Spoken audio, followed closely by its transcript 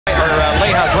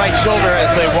right shoulder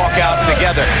as they walk out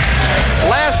together.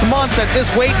 Last month at this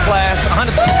weight class,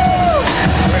 100.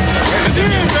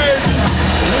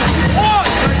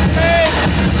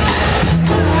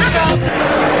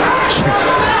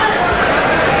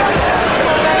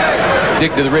 Dig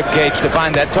to the rib cage to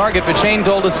find that target, but Shane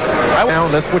told us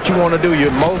that's what you want to do.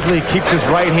 Mosley keeps his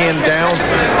right hand down.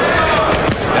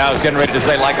 I was getting ready to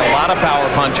say, like a lot of power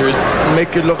punchers,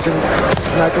 make you look,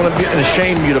 it's not going to be and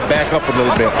shame you to back up a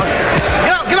little bit.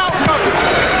 Get out!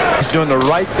 He's doing the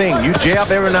right thing. You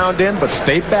jab every now and then, but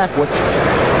stay backwards.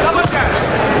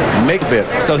 Make a bit.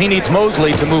 So he needs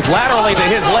Mosley to move laterally to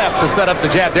his left to set up the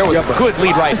jab. There was a good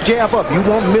lead right. Just jab up. You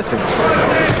won't miss him.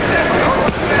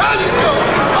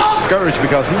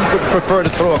 Because he would prefer to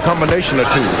throw a combination or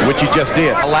two, which he just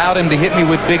did. Allowed him to hit me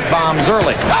with big bombs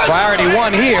early. Priority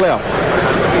one here. Left.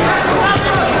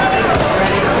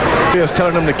 Just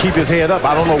telling him to keep his head up.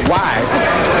 I don't know why.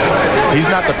 He's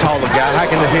not the taller guy. How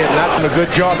can his head not do a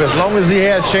good job as long as he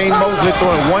has Shane Mosley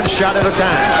throwing one shot at a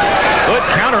time? Good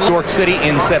counter. New York City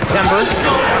in September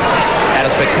at a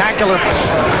spectacular.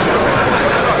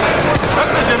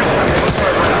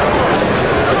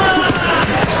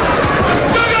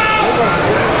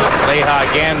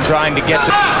 Leija again trying to get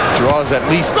to draws at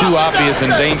least two obvious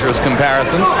and dangerous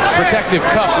comparisons. Protective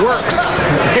cup works.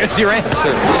 Here's your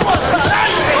answer.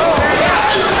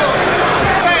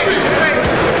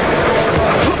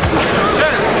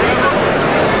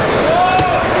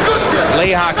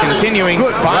 Leija continuing.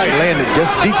 Good right, landed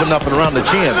just deep enough and around the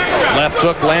chin. Left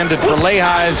hook landed for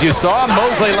Leija, as you saw.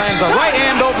 Mosley lands a right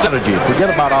hand over the strategy. Forget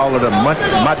about all of the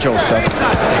macho stuff.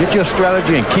 Get your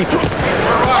strategy and keep it.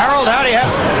 Harold, how do you have?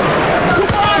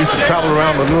 Used to travel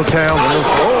around the little towns and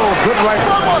good right.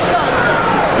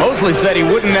 Mosley said he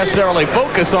wouldn't necessarily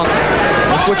focus on.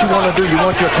 That's what you want to do. You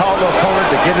want your taller opponent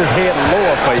to get his head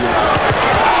lower for you.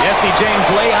 Jesse James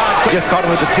Leija just caught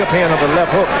him with the tip hand of the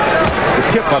left hook. The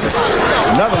tip of it.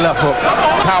 Another left hook.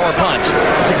 Power punch.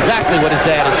 That's exactly what his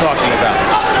dad is talking about.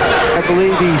 I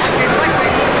believe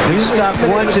he's stopped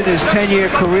once in his 10-year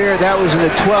career. That was in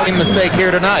the 12th. Mistake here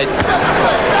tonight.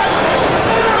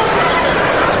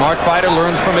 Smart fighter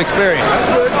learns from experience. That's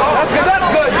good. That's good. That's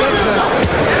good. That's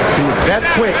good. That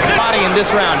quick. Body in this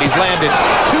round. He's landed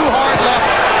two hard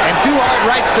lefts and two hard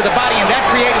rights to the body, and that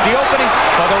created the opening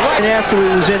for the right. And after he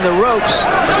was in the ropes,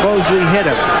 Mosley hit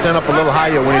him. Stand up a little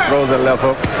higher when he throws that left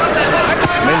hook.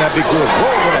 May not be good.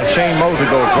 Whoa, Shane Mosley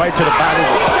goes right to the body.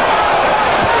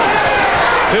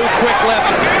 Two quick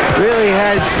left. Really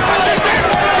has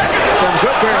some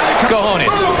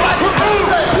cojones.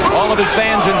 All of his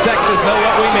fans in Texas know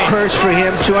what we mean. Purse for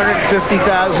him, $250,000,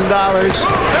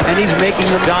 and he's making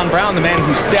them. Don Brown, the man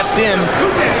who stepped in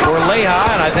for Leija,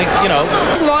 and I think, you know.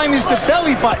 Line is the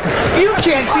belly button. You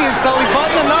can't see his belly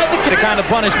button, and neither can. The kind of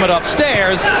punishment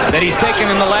upstairs that he's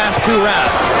taken in the last two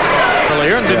rounds.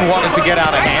 Earlier and didn't want it to get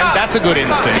out of hand. That's a good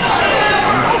instinct.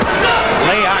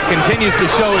 Leija continues to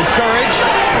show his courage.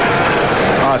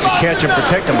 To catch and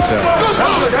protect himself. That's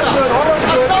good. That's good. All that's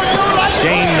good.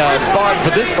 Shane sparred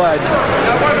for this fight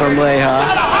from Leija.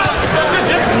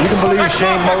 You can believe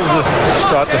Shane Mosley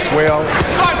start to swell.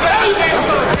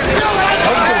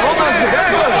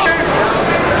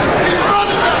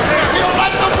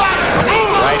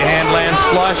 Right hand lands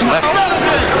flush. Left.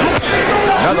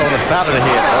 Another on the side of the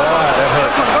head. Oh, that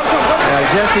hurt.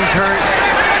 Jesse's hurt.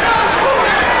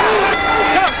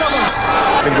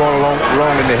 Been going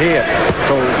wrong in the head,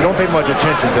 so you don't pay much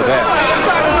attention to that.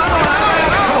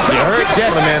 You heard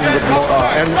gentleman with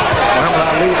and Muhammad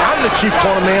Ali. I'm the chief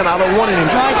corner man. I don't want any.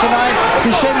 Tonight,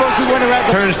 Shane Mosley went around.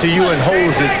 Turns to you and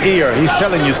holds his ear. He's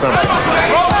telling you something.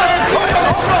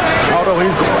 Although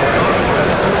he's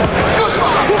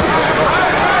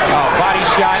body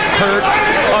shot, hurt,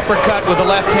 uppercut with the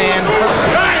left hand.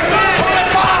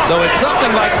 So it's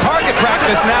something like target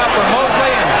practice now for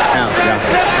Mosley.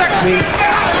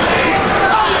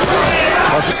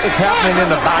 It's happening in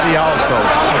the body also.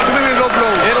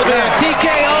 It'll be a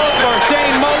TKO for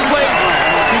Shane Mosley.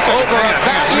 He's over a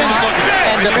valiant,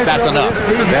 and that's enough.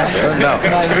 That's enough.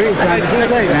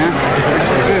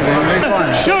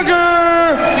 Sugar!